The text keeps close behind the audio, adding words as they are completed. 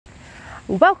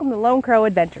Welcome to Lone Crow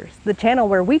Adventures, the channel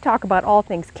where we talk about all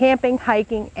things camping,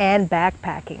 hiking, and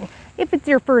backpacking. If it's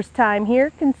your first time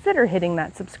here, consider hitting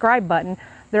that subscribe button.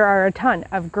 There are a ton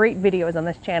of great videos on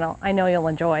this channel I know you'll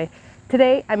enjoy.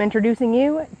 Today, I'm introducing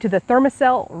you to the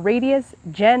Thermacell Radius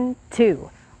Gen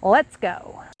 2. Let's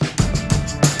go!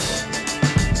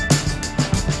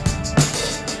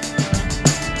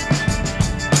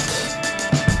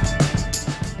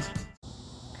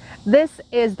 This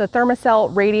is the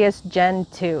Thermacell Radius Gen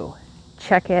 2.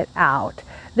 Check it out.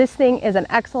 This thing is an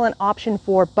excellent option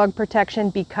for bug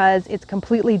protection because it's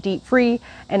completely DEET free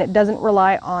and it doesn't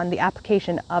rely on the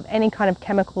application of any kind of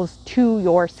chemicals to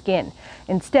your skin.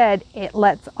 Instead, it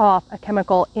lets off a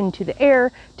chemical into the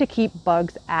air to keep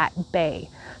bugs at bay.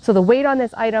 So the weight on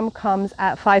this item comes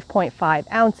at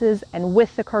 5.5 ounces and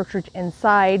with the cartridge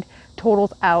inside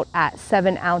totals out at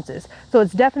 7 ounces. So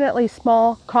it's definitely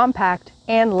small, compact,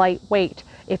 and lightweight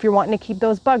if you're wanting to keep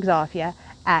those bugs off you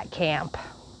at camp.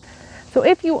 So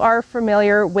if you are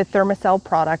familiar with Thermacell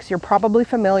products, you're probably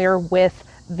familiar with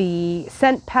the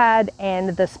scent pad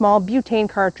and the small butane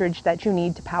cartridge that you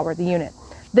need to power the unit.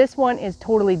 This one is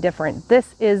totally different.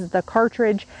 This is the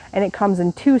cartridge and it comes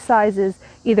in two sizes,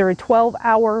 either a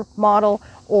 12-hour model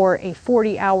or a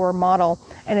 40-hour model.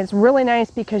 And it's really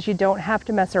nice because you don't have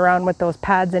to mess around with those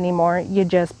pads anymore. You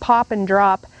just pop and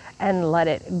drop and let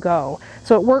it go.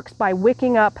 So it works by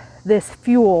wicking up this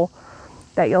fuel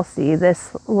that you'll see,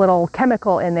 this little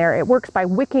chemical in there. It works by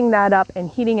wicking that up and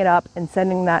heating it up and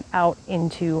sending that out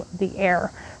into the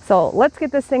air. So let's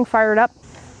get this thing fired up.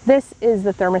 This is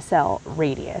the Thermacell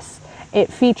Radius.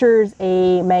 It features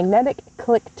a magnetic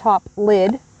click top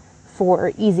lid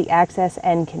for easy access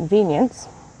and convenience.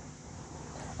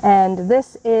 And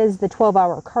this is the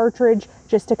 12-hour cartridge,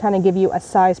 just to kind of give you a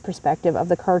size perspective of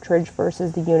the cartridge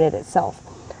versus the unit itself.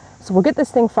 So we'll get this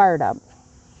thing fired up.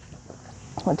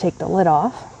 I'll take the lid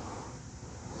off.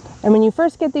 And when you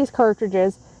first get these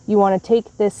cartridges, you want to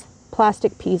take this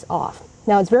plastic piece off.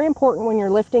 Now it's very important when you're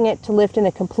lifting it to lift in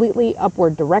a completely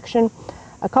upward direction.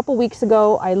 A couple weeks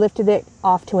ago, I lifted it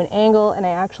off to an angle and I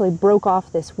actually broke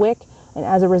off this wick, and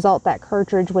as a result, that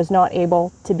cartridge was not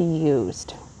able to be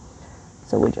used.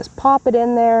 So we just pop it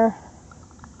in there,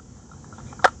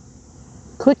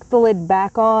 click the lid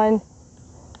back on,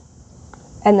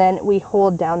 and then we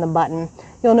hold down the button.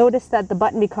 You'll notice that the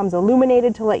button becomes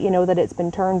illuminated to let you know that it's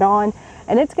been turned on,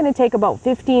 and it's going to take about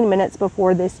 15 minutes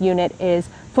before this unit is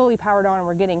fully powered on and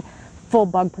we're getting full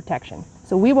bug protection.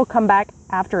 So we will come back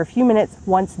after a few minutes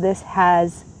once this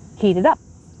has heated up.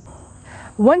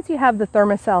 Once you have the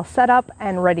Thermacell set up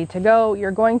and ready to go,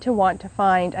 you're going to want to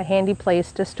find a handy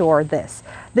place to store this.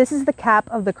 This is the cap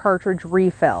of the cartridge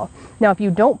refill. Now, if you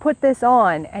don't put this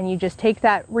on and you just take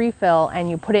that refill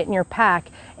and you put it in your pack,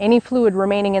 any fluid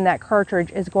remaining in that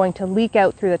cartridge is going to leak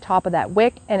out through the top of that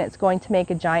wick and it's going to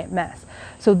make a giant mess.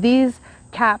 So these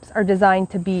caps are designed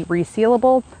to be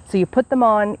resealable. So you put them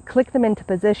on, click them into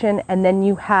position, and then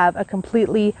you have a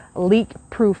completely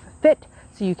leak-proof fit.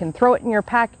 So you can throw it in your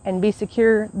pack and be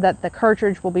secure that the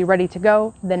cartridge will be ready to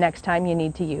go the next time you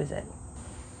need to use it.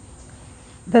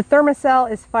 The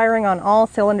Thermacell is firing on all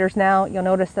cylinders now. You'll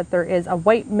notice that there is a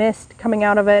white mist coming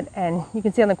out of it, and you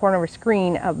can see on the corner of a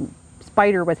screen a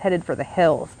spider was headed for the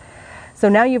hills. So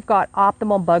now you've got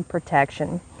optimal bug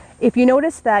protection. If you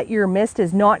notice that your mist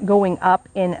is not going up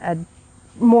in a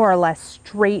more or less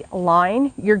straight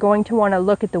line, you're going to want to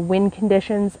look at the wind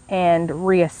conditions and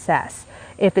reassess.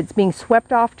 If it's being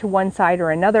swept off to one side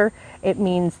or another, it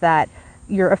means that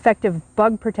your effective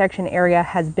bug protection area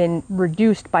has been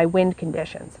reduced by wind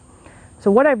conditions. So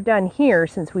what I've done here,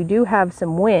 since we do have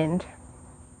some wind,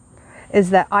 is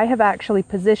that I have actually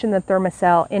positioned the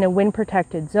Thermacell in a wind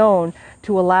protected zone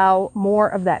to allow more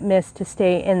of that mist to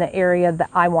stay in the area that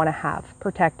I want to have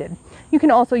protected. You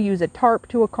can also use a tarp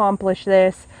to accomplish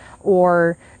this,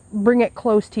 or bring it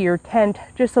close to your tent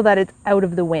just so that it's out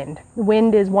of the wind.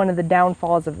 Wind is one of the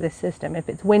downfalls of this system. If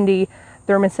it's windy,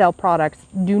 Thermacell products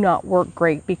do not work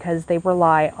great because they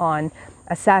rely on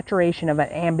a saturation of an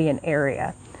ambient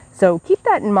area. So keep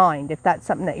that in mind if that's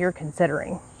something that you're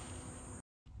considering.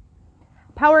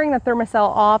 Powering the Thermacell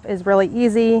off is really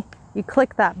easy. You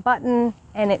click that button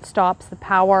and it stops the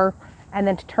power, and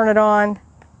then to turn it on,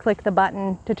 click the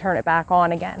button to turn it back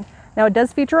on again. Now it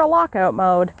does feature a lockout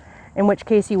mode, in which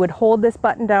case you would hold this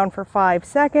button down for 5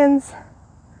 seconds,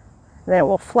 then it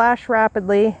will flash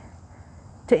rapidly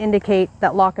to indicate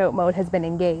that lockout mode has been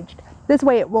engaged. This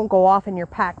way it won't go off in your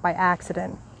pack by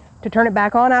accident. To turn it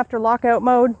back on after lockout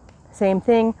mode, same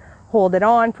thing, hold it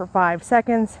on for 5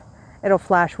 seconds, it'll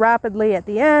flash rapidly at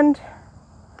the end,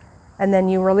 and then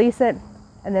you release it,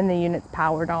 and then the unit's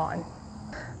powered on.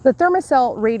 The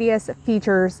Thermacell Radius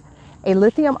features a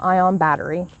lithium-ion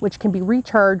battery, which can be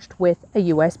recharged with a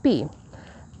USB.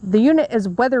 The unit is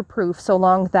weatherproof so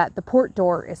long that the port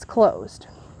door is closed.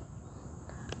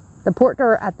 The port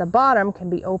door at the bottom can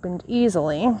be opened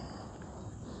easily,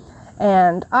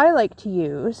 and I like to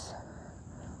use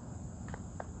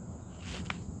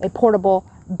a portable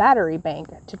battery bank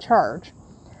to charge.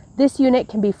 This unit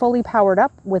can be fully powered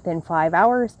up within 5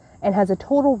 hours and has a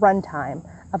total runtime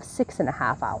of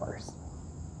 6.5 hours.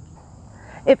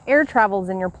 If air travel is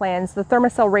in your plans, the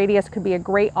Thermacell Radius could be a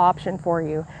great option for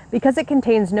you. Because it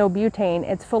contains no butane,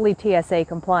 it's fully TSA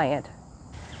compliant.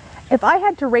 If I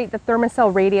had to rate the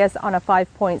Thermacell Radius on a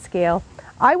 5-point scale,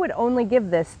 I would only give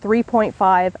this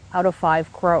 3.5 out of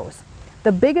 5 crows.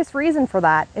 The biggest reason for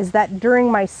that is that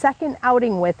during my second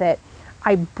outing with it,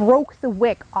 I broke the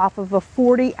wick off of a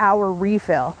 40-hour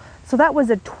refill. So that was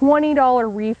a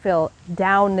 $20 refill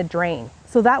down the drain.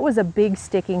 So that was a big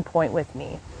sticking point with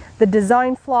me. The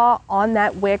design flaw on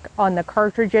that wick on the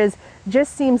cartridges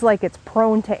just seems like it's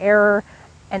prone to error.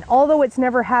 And although it's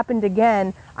never happened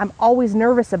again, I'm always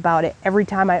nervous about it every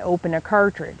time I open a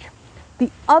cartridge.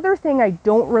 The other thing I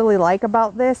don't really like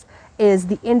about this is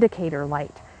the indicator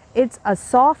light. It's a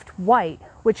soft white,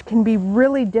 which can be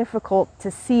really difficult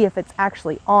to see if it's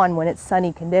actually on when it's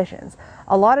sunny conditions.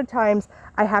 A lot of times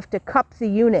I have to cup the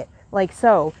unit like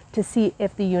so to see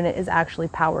if the unit is actually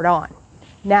powered on.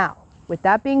 Now, with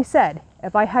that being said,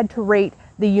 if I had to rate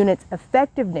the unit's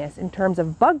effectiveness in terms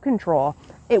of bug control,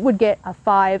 it would get a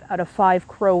 5 out of 5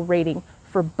 crow rating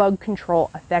for bug control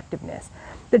effectiveness.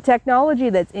 The technology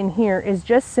that's in here is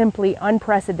just simply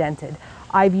unprecedented.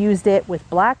 I've used it with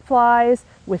black flies,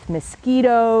 with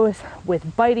mosquitoes,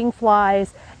 with biting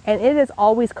flies, and it has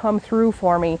always come through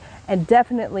for me and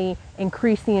definitely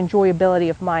increased the enjoyability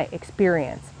of my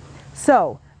experience.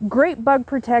 So, great bug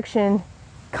protection,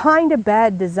 kind of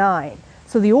bad design.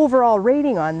 So the overall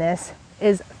rating on this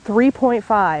is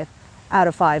 3.5 out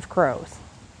of 5 crows.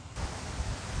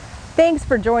 Thanks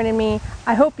for joining me.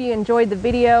 I hope you enjoyed the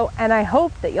video, and I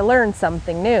hope that you learned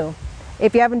something new.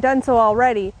 If you haven't done so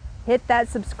already, hit that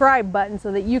subscribe button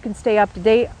so that you can stay up to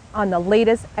date on the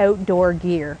latest outdoor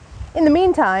gear. In the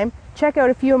meantime, check out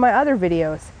a few of my other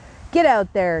videos. Get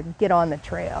out there, get on the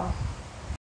trail.